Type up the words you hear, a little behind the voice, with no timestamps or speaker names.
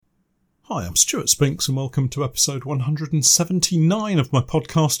Hi, I'm Stuart Spinks and welcome to episode 179 of my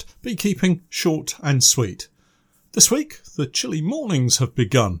podcast, Beekeeping Short and Sweet. This week, the chilly mornings have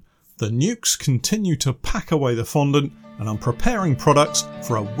begun. The nukes continue to pack away the fondant and I'm preparing products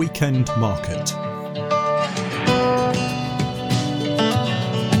for a weekend market.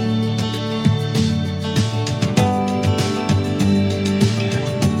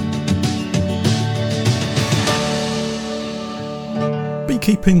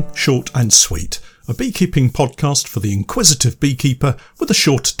 Beekeeping Short and Sweet, a beekeeping podcast for the inquisitive beekeeper with a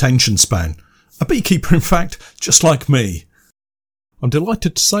short attention span. A beekeeper, in fact, just like me. I'm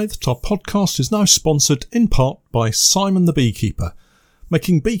delighted to say that our podcast is now sponsored in part by Simon the Beekeeper.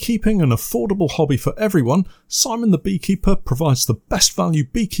 Making beekeeping an affordable hobby for everyone, Simon the Beekeeper provides the best value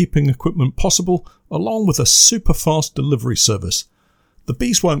beekeeping equipment possible, along with a super fast delivery service. The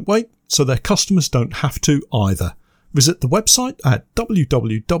bees won't wait, so their customers don't have to either. Visit the website at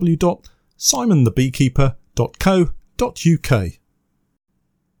www.simonthebeekeeper.co.uk.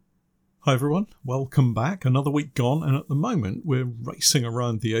 Hi everyone, welcome back. Another week gone, and at the moment we're racing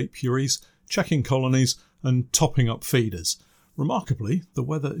around the apiaries, checking colonies and topping up feeders. Remarkably, the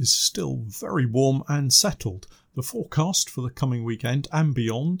weather is still very warm and settled. The forecast for the coming weekend and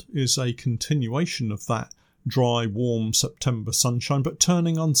beyond is a continuation of that dry, warm September sunshine, but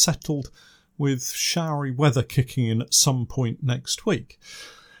turning unsettled with showery weather kicking in at some point next week.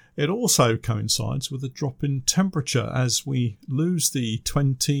 It also coincides with a drop in temperature as we lose the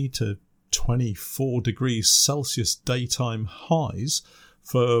 20 to 24 degrees Celsius daytime highs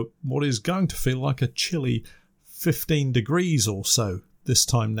for what is going to feel like a chilly 15 degrees or so this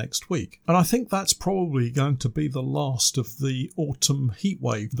time next week. And I think that's probably going to be the last of the autumn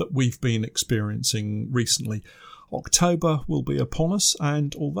heatwave that we've been experiencing recently. October will be upon us,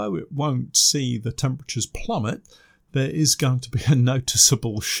 and although it won't see the temperatures plummet, there is going to be a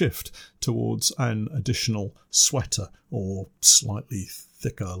noticeable shift towards an additional sweater or slightly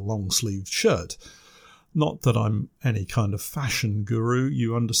thicker long-sleeved shirt. Not that I'm any kind of fashion guru,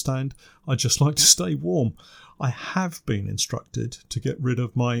 you understand. I just like to stay warm. I have been instructed to get rid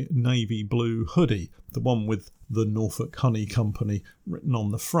of my navy blue hoodie, the one with the Norfolk Honey Company written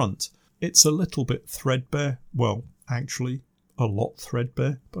on the front. It's a little bit threadbare, well, actually a lot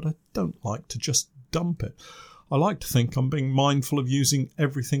threadbare, but I don't like to just dump it. I like to think I'm being mindful of using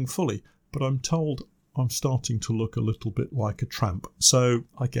everything fully, but I'm told I'm starting to look a little bit like a tramp, so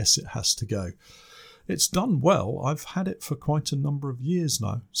I guess it has to go. It's done well. I've had it for quite a number of years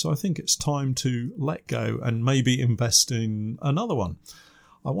now, so I think it's time to let go and maybe invest in another one.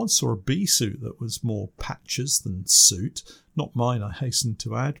 I once saw a bee suit that was more patches than suit. Not mine, I hasten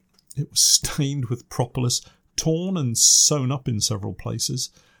to add. It was stained with propolis, torn and sewn up in several places,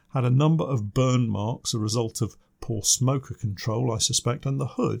 had a number of burn marks, a result of poor smoker control, I suspect, and the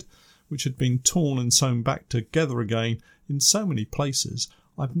hood, which had been torn and sewn back together again in so many places,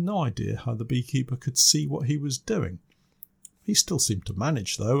 I've no idea how the beekeeper could see what he was doing. He still seemed to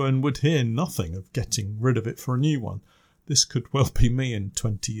manage, though, and would hear nothing of getting rid of it for a new one. This could well be me in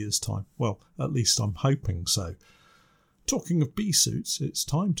 20 years' time. Well, at least I'm hoping so. Talking of bee suits, it's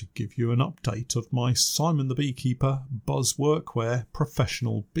time to give you an update of my Simon the Beekeeper Buzz Workwear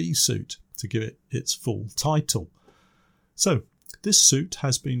Professional Bee Suit, to give it its full title. So, this suit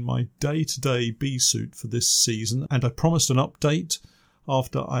has been my day-to-day bee suit for this season, and I promised an update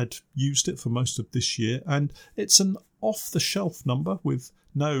after I'd used it for most of this year, and it's an off-the-shelf number with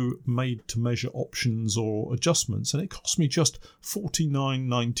no made-to-measure options or adjustments, and it cost me just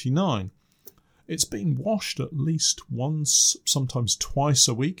 $49.99. It's been washed at least once, sometimes twice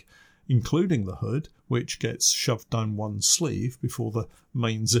a week, including the hood, which gets shoved down one sleeve before the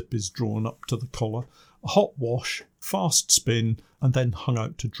main zip is drawn up to the collar, a hot wash, fast spin, and then hung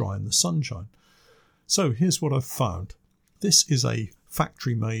out to dry in the sunshine. So here's what I've found. This is a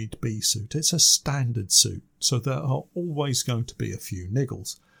factory-made bee suit. It's a standard suit, so there are always going to be a few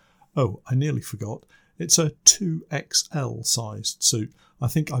niggles. Oh, I nearly forgot. It's a 2XL sized suit. I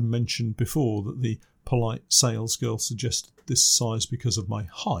think I mentioned before that the polite salesgirl suggested this size because of my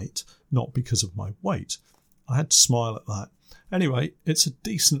height, not because of my weight. I had to smile at that. Anyway, it's a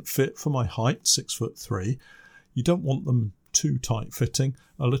decent fit for my height, 6'3". You don't want them too tight fitting.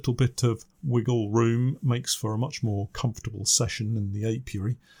 A little bit of wiggle room makes for a much more comfortable session in the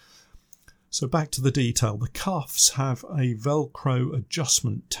apiary. So back to the detail. The cuffs have a Velcro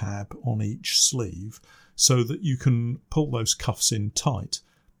adjustment tab on each sleeve so that you can pull those cuffs in tight.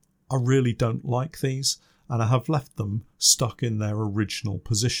 I really don't like these, and I have left them stuck in their original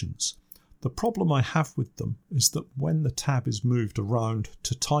positions. The problem I have with them is that when the tab is moved around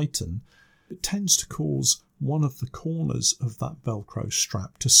to tighten, it tends to cause one of the corners of that Velcro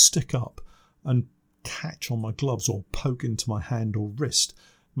strap to stick up and catch on my gloves or poke into my hand or wrist,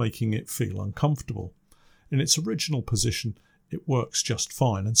 making it feel uncomfortable. In its original position, it works just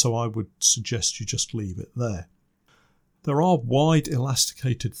fine, and so I would suggest you just leave it there. There are wide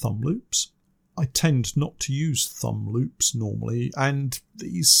elasticated thumb loops. I tend not to use thumb loops normally, and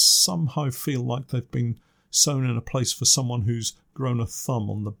these somehow feel like they've been sewn in a place for someone who's grown a thumb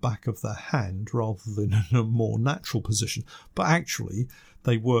on the back of their hand rather than in a more natural position. But actually,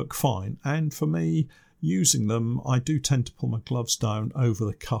 they work fine, and for me, using them, I do tend to pull my gloves down over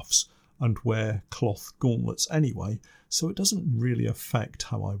the cuffs and wear cloth gauntlets anyway, so it doesn't really affect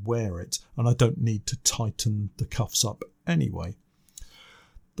how I wear it, and I don't need to tighten the cuffs up anyway.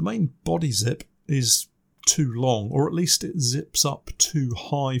 The main body zip is too long, or at least it zips up too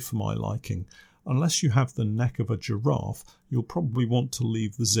high for my liking. Unless you have the neck of a giraffe, you'll probably want to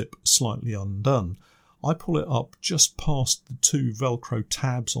leave the zip slightly undone. I pull it up just past the two Velcro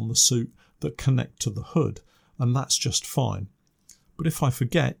tabs on the suit that connect to the hood, and that's just fine. But if I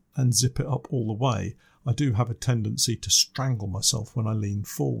forget and zip it up all the way, I do have a tendency to strangle myself when I lean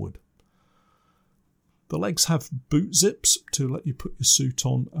forward. The legs have boot zips to let you put your suit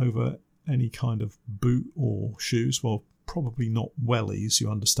on over any kind of boot or shoes. Well, probably not wellies, you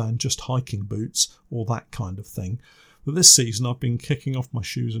understand, just hiking boots or that kind of thing. But this season I've been kicking off my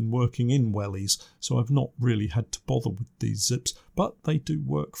shoes and working in wellies, so I've not really had to bother with these zips, but they do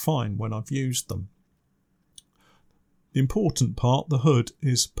work fine when I've used them. The important part, the hood,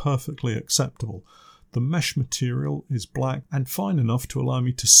 is perfectly acceptable. The mesh material is black and fine enough to allow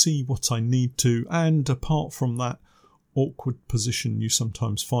me to see what I need to, and apart from that awkward position you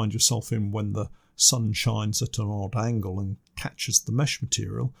sometimes find yourself in when the sun shines at an odd angle and catches the mesh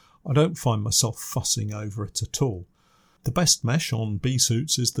material, I don't find myself fussing over it at all. The best mesh on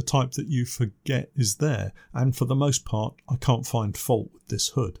B-suits is the type that you forget is there, and for the most part I can't find fault with this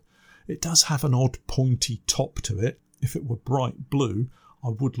hood. It does have an odd pointy top to it. If it were bright blue, I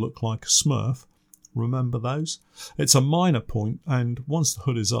would look like a Smurf. Remember those? It's a minor point, and once the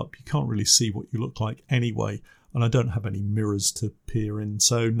hood is up, you can't really see what you look like anyway, and I don't have any mirrors to peer in,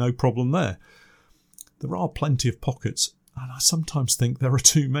 so no problem there. There are plenty of pockets, and I sometimes think there are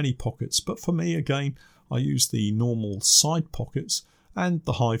too many pockets, but for me, again, I use the normal side pockets and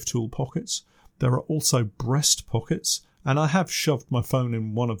the hive tool pockets. There are also breast pockets, and I have shoved my phone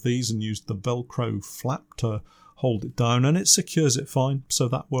in one of these and used the Velcro flap to hold it down, and it secures it fine, so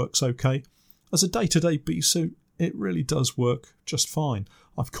that works okay. As a day-to-day B-suit, it really does work just fine.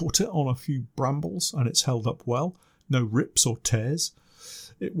 I've caught it on a few brambles and it's held up well. No rips or tears.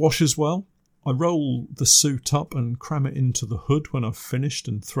 It washes well. I roll the suit up and cram it into the hood when I've finished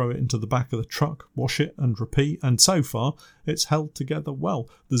and throw it into the back of the truck, wash it and repeat, and so far it's held together well.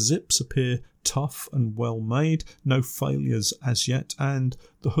 The zips appear tough and well made, no failures as yet, and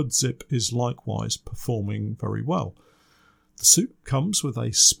the hood zip is likewise performing very well. The suit comes with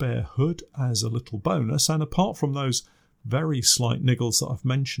a spare hood as a little bonus, and apart from those very slight niggles that I've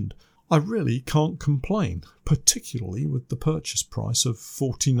mentioned, I really can't complain, particularly with the purchase price of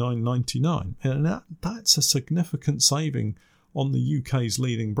 $49.99, and that's a significant saving on the UK's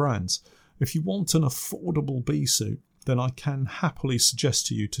leading brands. If you want an affordable B-suit, then I can happily suggest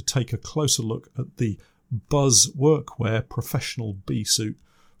to you to take a closer look at the Buzz Workwear Professional B-suit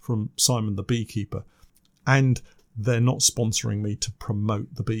from Simon the Beekeeper, and they're not sponsoring me to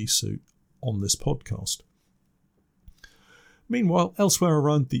promote the B-suit on this podcast. Meanwhile, elsewhere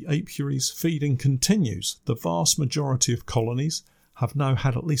around the apiaries, feeding continues. The vast majority of colonies have now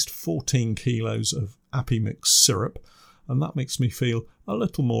had at least 14 kilos of Apimix syrup, and that makes me feel a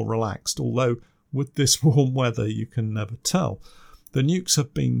little more relaxed, although with this warm weather you can never tell. The nukes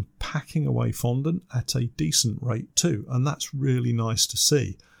have been packing away fondant at a decent rate too, and that's really nice to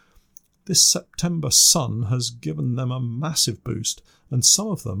see. This September sun has given them a massive boost, and some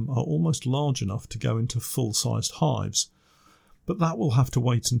of them are almost large enough to go into full-sized hives. But that will have to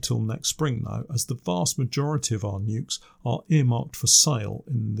wait until next spring now, as the vast majority of our nukes are earmarked for sale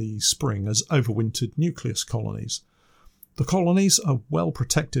in the spring as overwintered nucleus colonies. The colonies are well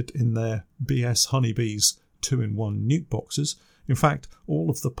protected in their BS Honeybees 2-in-1 nuke boxes. In fact, all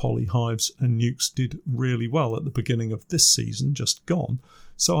of the poly hives and nukes did really well at the beginning of this season, just gone,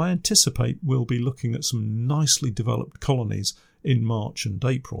 so I anticipate we'll be looking at some nicely developed colonies in March and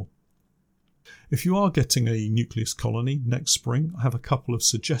April. If you are getting a nucleus colony next spring, I have a couple of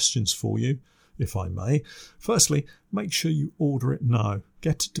suggestions for you, if I may. Firstly, make sure you order it now.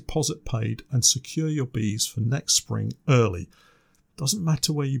 Get a deposit paid and secure your bees for next spring early. Doesn't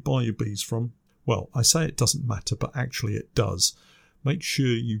matter where you buy your bees from. Well, I say it doesn't matter, but actually it does. make sure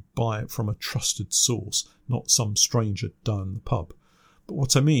you buy it from a trusted source, not some stranger down the pub. But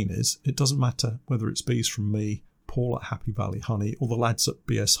what I mean is, it doesn't matter whether it's bees from me, Paul at Happy Valley Honey, or the lads at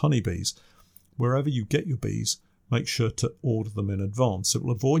BS Honeybees. Wherever you get your bees, make sure to order them in advance. It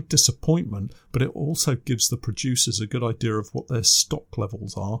will avoid disappointment, but it also gives the producers a good idea of what their stock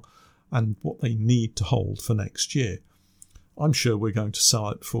levels are and what they need to hold for next year. I'm sure we're going to sell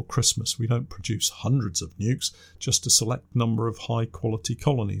out before Christmas. We don't produce hundreds of nukes, just a select number of high quality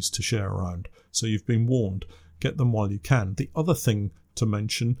colonies to share around. So you've been warned. Get them while you can. The other thing to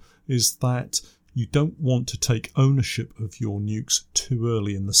mention is that you don't want to take ownership of your nukes too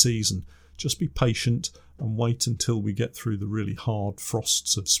early in the season. Just be patient and wait until we get through the really hard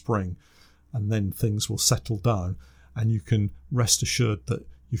frosts of spring, and then things will settle down and you can rest assured that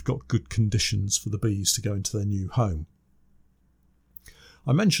you've got good conditions for the bees to go into their new home.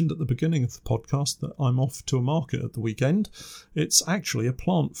 I mentioned at the beginning of the podcast that I'm off to a market at the weekend. It's actually a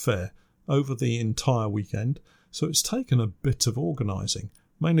plant fair over the entire weekend, so it's taken a bit of organising,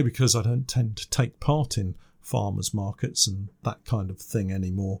 mainly because I don't tend to take part in farmers' markets and that kind of thing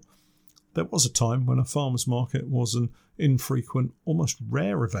anymore. There was a time when a farmers' market was an infrequent, almost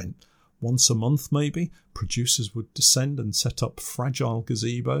rare event. Once a month maybe, producers would descend and set up fragile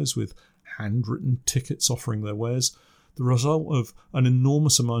gazebos with handwritten tickets offering their wares, the result of an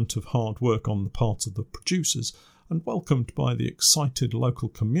enormous amount of hard work on the part of the producers and welcomed by the excited local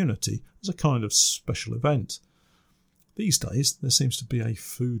community as a kind of special event. These days, there seems to be a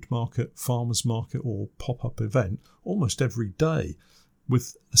food market, farmers' market or pop-up event almost every day,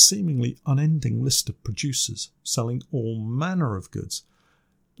 with a seemingly unending list of producers selling all manner of goods.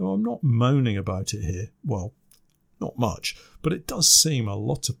 Now, I'm not moaning about it here. Well, not much, but it does seem a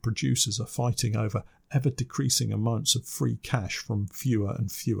lot of producers are fighting over ever-decreasing amounts of free cash from fewer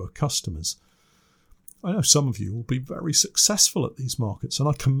and fewer customers. I know some of you will be very successful at these markets, and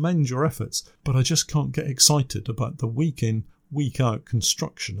I commend your efforts, but I just can't get excited about the week-in, week-out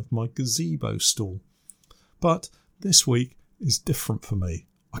construction of my gazebo stall. But this week is different for me.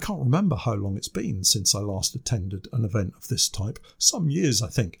 I can't remember how long it's been since I last attended an event of this type. Some years, I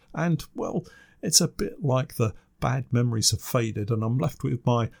think, and, well, it's a bit like the bad memories have faded and I'm left with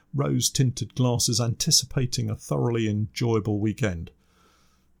my rose-tinted glasses anticipating a thoroughly enjoyable weekend.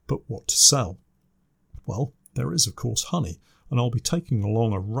 But what to sell? Well, there is of course honey, and I'll be taking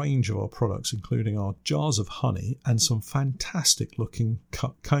along a range of our products including our jars of honey and some fantastic looking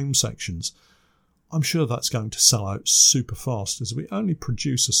cut comb sections. I'm sure that's going to sell out super fast as we only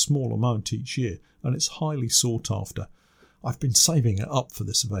produce a small amount each year and it's highly sought after. I've been saving it up for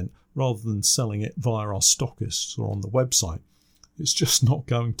this event rather than selling it via our stockists or on the website. It's just not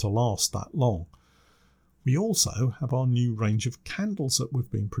going to last that long. We also have our new range of candles that we've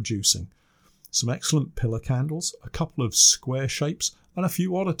been producing. Some excellent pillar candles, a couple of square shapes and a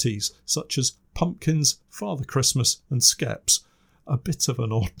few oddities such as pumpkins, Father Christmas and skeps. A bit of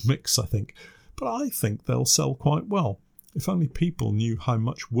an odd mix, I think, but I think they'll sell quite well. If only people knew how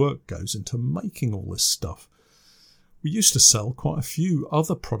much work goes into making all this stuff. We used to sell quite a few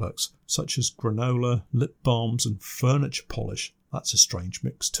other products such as granola, lip balms and furniture polish. That's a strange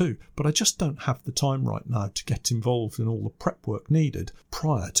mix too, but I just don't have the time right now to get involved in all the prep work needed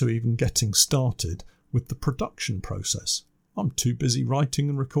prior to even getting started with the production process. I'm too busy writing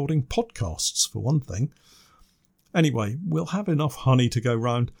and recording podcasts for one thing. Anyway, we'll have enough honey to go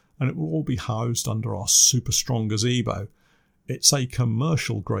round and it will all be housed under our super strong gazebo. It's a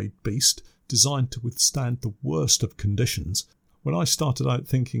commercial grade beast designed to withstand the worst of conditions. When I started out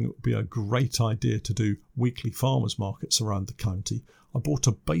thinking it would be a great idea to do weekly farmers markets around the county, I bought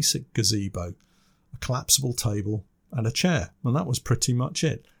a basic gazebo, a collapsible table and a chair, and that was pretty much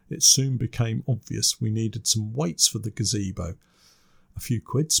it. It soon became obvious we needed some weights for the gazebo. A few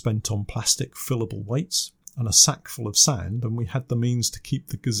quid spent on plastic fillable weights and a sack full of sand, and we had the means to keep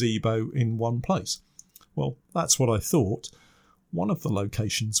the gazebo in one place. Well, that's what I thought. One of the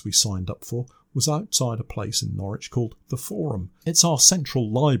locations we signed up for was outside a place in Norwich called The Forum. It's our central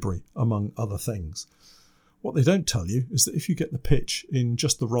library, among other things. What they don't tell you is that if you get the pitch in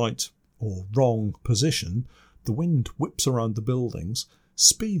just the right or wrong position, the wind whips around the buildings,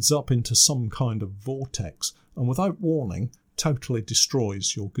 speeds up into some kind of vortex, and without warning, totally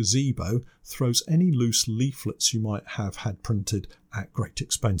destroys your gazebo, throws any loose leaflets you might have had printed at great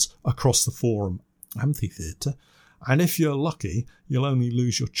expense across the Forum amphitheatre, and if you're lucky, you'll only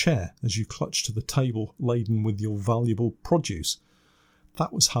lose your chair as you clutch to the table laden with your valuable produce.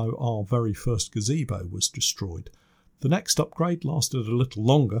 That was how our very first gazebo was destroyed. The next upgrade lasted a little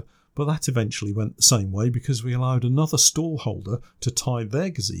longer, but that eventually went the same way because we allowed another stall holder to tie their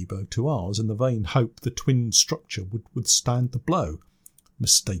gazebo to ours in the vain hope the twin structure would withstand the blow.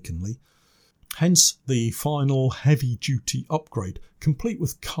 mistakenly. Hence the final heavy-duty upgrade, complete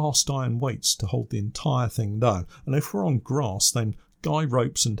with cast iron weights to hold the entire thing down. And if we're on grass, then guy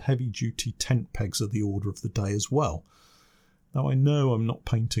ropes and heavy-duty tent pegs are the order of the day as well. Now, I know I'm not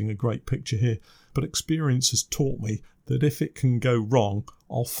painting a great picture here, but experience has taught me that if it can go wrong,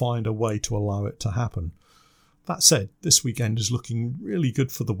 I'll find a way to allow it to happen. That said, this weekend is looking really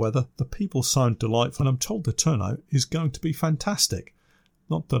good for the weather, the people sound delightful, and I'm told the turnout is going to be fantastic.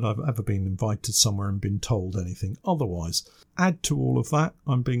 Not that I've ever been invited somewhere and been told anything otherwise. Add to all of that,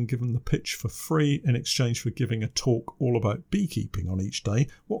 I'm being given the pitch for free in exchange for giving a talk all about beekeeping on each day.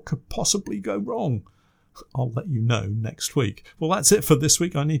 What could possibly go wrong? I'll let you know next week. Well, that's it for this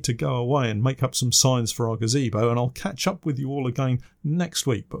week. I need to go away and make up some signs for our gazebo, and I'll catch up with you all again next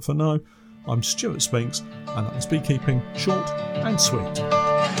week. But for now, I'm Stuart Spinks, and that was Beekeeping Short and Sweet.